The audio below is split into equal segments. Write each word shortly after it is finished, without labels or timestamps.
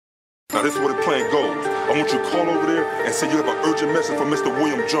Now this is where the plan goes. I want you to call over there and say you have an urgent message from Mr.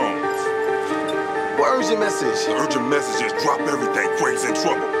 William Jones. What urgent message? The urgent message is drop everything, Craig's in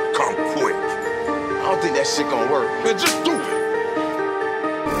trouble. Come quick. I don't think that shit gonna work. Man, just do it.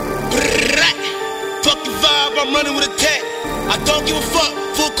 Fuck the vibe, I'm running with a tech. I don't give a fuck.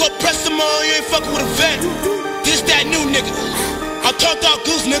 Full court press them on, you ain't fucking with a vet. This that new nigga. I talked out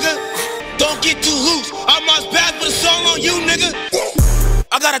goose, nigga. Don't get too loose. I'm on bad with a song on you, nigga.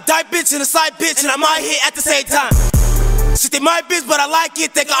 I got a dyke bitch and a side bitch, and I might hit at the same time. Shit, they my bitch, but I like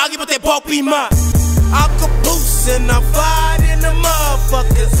it. They can argue, but they both be mine. I'm Caboose and I'm fighting the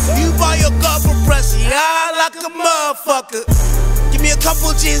motherfucker. You buy your girl for pressure, yeah, like a motherfucker. Give me a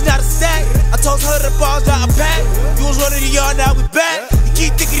couple G's, not a stack. I told her the balls not a pack. You was running the yard, now we back. You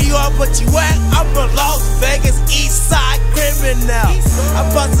keep thinking you are, but you whack. I'm a Las Vegas East Side criminal. I'm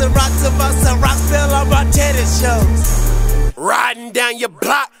bustin' rocks to bustin' rocks, still on my tennis shows. Riding down your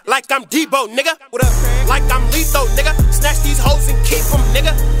block like I'm Debo, nigga. What up? Like I'm lethal, nigga. Snatch these hoes and keep them,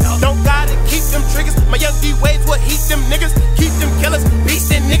 nigga. Don't gotta keep them triggers. My young D-Waves will heat them niggas. Keep them killers,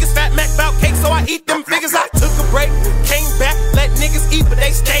 beastin' niggas. Fat Mac bout cake, so I eat them figures. I took a break, came back, let niggas eat, but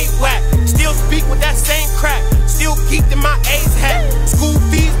they stay whack. Still speak with that same crap. Still geeked in my A's hat. School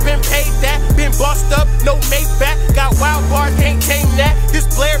fees been paid that. Been bossed up, no made back. Got wild bars, can't tame that. This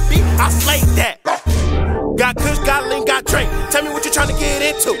Blair beat, I slayed that. Got Kush, got Link, got Drake. Tell me what you tryna get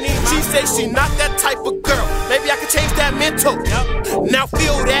into. She say she not that type of girl. Maybe I can change that mental. Now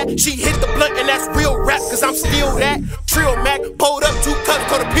feel that. She hit the blunt and that's real rap, cause I'm still that. Trill Mac, pulled up 2 cups,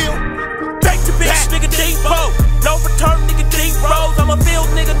 caught a pill. Back to bitch, nigga Debo. No return, nigga D-Rose. I'm a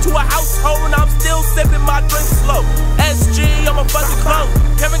field nigga to a household and I'm still sipping my drink slow. SG, I'm a fuzzy clone.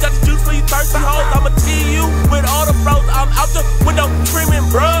 Kevin got the juice for you thirsty hoes. I'ma tee you with all the froze. I'm out the window screaming,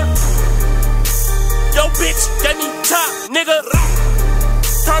 bruh. Yo, bitch, gave me top, nigga.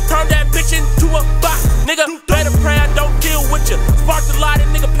 Turn that bitch into a box, nigga. Better pray I don't deal with ya. Spark the light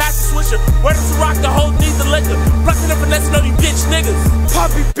and nigga pass the swisher. Where does the rock, the hoes need the liquor. Plucking up and letting know these bitch niggas.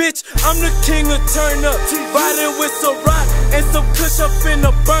 Papi, bitch, I'm the king of turn up. Riding with some rock and some kush up in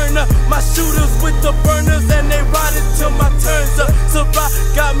the burner. My shooters with the burners and they riding till my turns up. So rock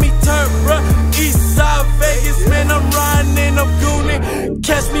got me turned, bruh. East side Vegas, man, I'm riding and I'm gooning.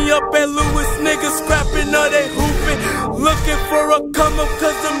 Catch me up at Louis, niggas scrapping or they hooping. Looking for a come up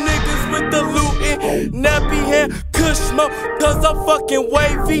cause them niggas with the lootin'. Nappy hair, kush smoke, cause I'm fucking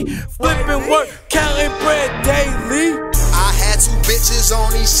wavy. Flipping work, counting bread daily. I had 2 bitches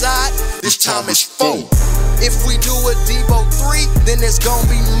on each side, this time it's 4. If we do a Debo 3, then there's gon'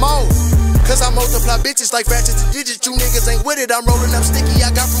 be more. Cause I multiply bitches like ratchets and digits. You niggas ain't with it. I'm rolling up sticky.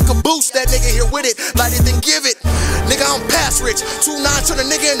 I got from Caboose. That nigga here with it. Light it, then give it. Nigga, I'm past rich. 2-9 turn a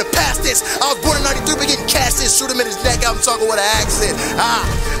nigga into past this. I was born in 93, but getting cast this. Shoot him in his neck. I'm talking with an accent.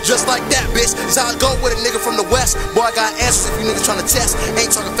 Just like that, bitch. That's how I go with a nigga from the west. Boy, I got answers if you niggas tryna test.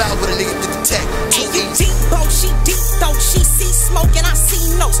 Ain't talking foul with a nigga with the tech. Too easy. Debo, she deep though. She see smoke and I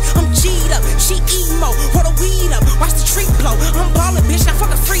see notes. I'm G'd up. She emo. Roll the weed up. Watch the tree blow. I'm ballin', bitch. Now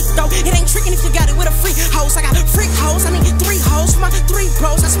fuck a freak though. It ain't trickin' if you got it with a freak hoes. I got freak hoes. I need 3 hoes for my 3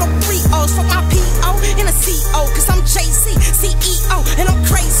 bros. I smoke 3 O's. Fuck my P.O. and a C.O. Cause I'm Jay-Z, CEO. And I'm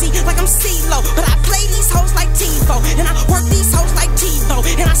crazy like I'm C-Lo. But I play these hoes like TiVo. And I work these hoes like TiVo.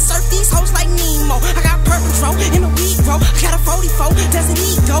 And I surf these hoes like Nemo. I got purple dro in the weed row. I got a 44 Desert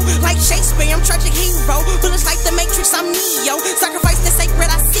Ego. Like Shakespeare, I'm tragic hero. Bullets like the Matrix, I'm Neo. Sacrifice the sacred,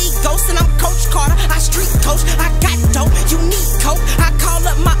 I see ghosts. And I'm Coach Carter, I street coach. I got dope, you need coke. I call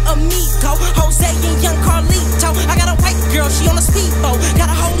up my amigo, Jose and young Carlito. I got a white girl, she on a speedboat. Got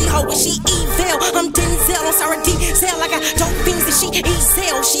a holy hoe, and she evil. I'm Denzel, I'm sorry D-Zell. I got dope things and she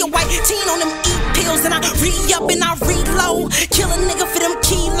Ezel. She a white teen on them E-pills. And I re-up and I reload. Kill a nigga for them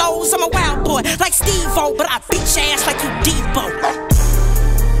kilos. I'm a wild boy like Steve-O, but I beat your ass like you did.